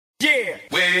Yeah.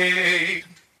 Wait,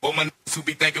 for my niggas who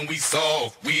be thinking we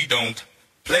soft, we don't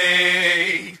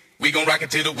play. We gon' rock it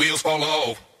till the wheels fall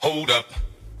off. Hold up.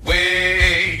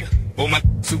 Wait, for my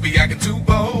niggas who be acting too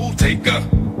bold, take a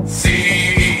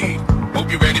seat. Hope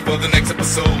you're ready for the next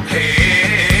episode.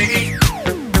 Hey.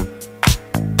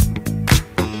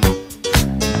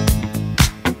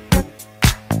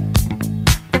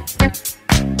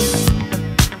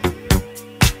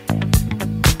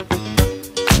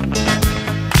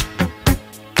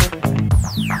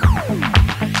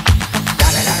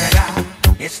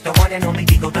 It's the one and only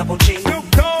Digo Double G. Snoop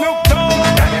Dogg. Snoop Dogg.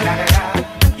 Da da da da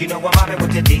da. You know I'm mobbing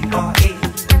with the D-R-E.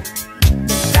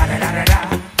 Da da da da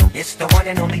da. It's the one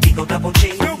and only Digo Double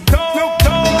G. Snoop Dogg. Snoop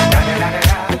Dogg. Da da da da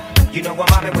da. You know I'm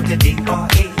mobbing with the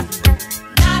D-R-E.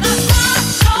 Not a star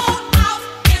showed out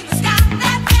in the sky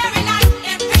that very night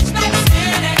in pitch black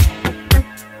city.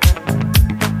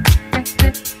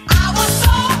 I was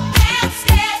so damn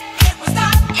scared. It was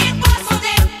dark, it was so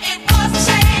dim, it was a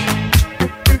shame.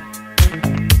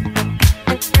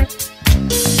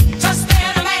 Just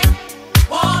then a man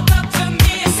walked up to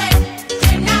me and said,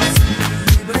 "Didn't I see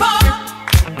you before?"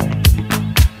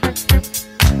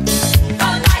 The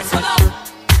lights were low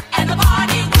and the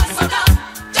party was so dumb.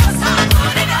 Just how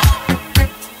could it know?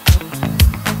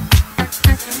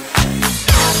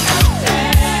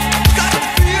 Got the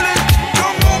feeling,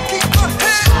 come on, keep my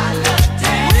head.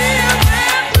 Oh, yeah,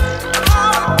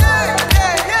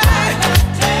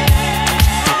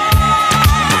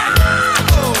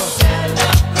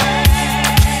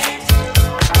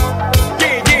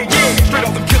 Yeah. Straight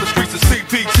off them killer streets of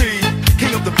CPT.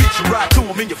 King of the beach, you ride to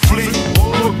him in your fleet.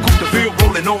 Coupe de ville,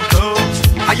 rolling on dubs.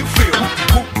 How you feel?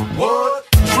 Whoop, what?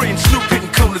 Dre and Snoop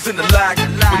getting corners in the lag.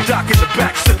 With Doc in the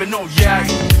back, sipping on yak.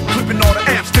 Clipping all the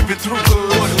amps, dipping through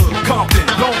hood. Compton,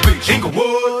 Long Beach,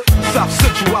 Inglewood. South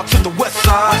Central out to the west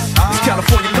side. It's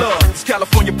California love, it's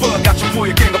California bug. Got your boy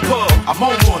a gang of pub. I'm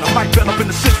on one, I might bell up in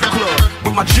the Central Club.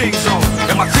 With my jeans on,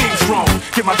 and my team's wrong.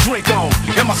 Get my drink on,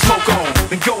 and my smoke on.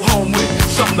 Then go home with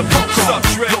something to poke on.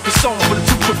 Locust on for the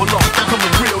 2 triple O.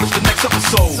 Coming real, it's the next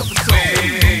episode.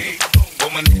 Wait, for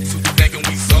my niggas who be thinking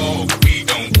we soft, we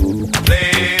don't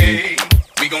play.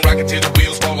 We gon' rock it till the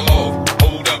wheels fall off.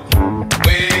 Hold up.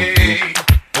 Wait,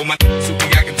 for my niggas who be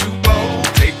acting too bold,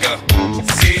 take a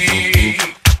seat.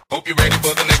 Hope you're ready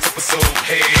for the next episode.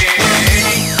 Hey.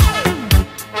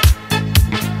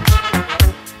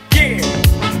 Yeah.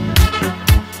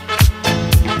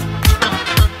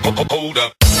 Hold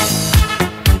up.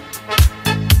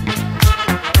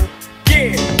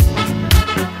 Yeah.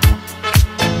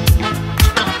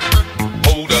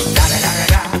 Hold up. Da da da da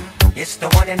da. It's the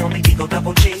one and only Digo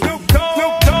Double G. Da Snoop Dogg.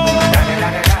 Snoop Dogg. da da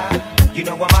da da. You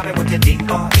know I'm mobbing with the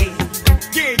D-R-E.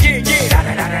 Yeah. Da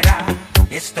da da da da.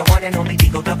 It's the one and only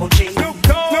Digo Double G. Snoop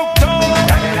Dogg. Snoop Dogg.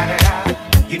 Da da da da da.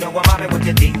 You know I'm mobbing with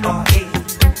the D-R-E.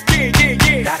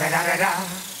 Yeah. Da da da da da.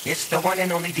 It's the one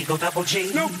and only Digo Double G.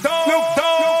 Snoop Dogg. Snoop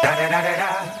Dogg. Da da da da da.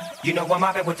 You know I'm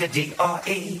mobbing with the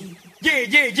D-R-E. Yeah.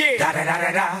 Da da da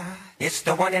da da. It's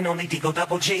the one and only Digo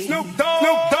Double G. Snoop Dogg.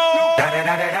 Snoop Dogg. Da da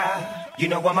da da da. You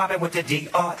know I'm mobbing with the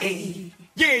D-R-E.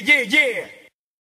 Yeah.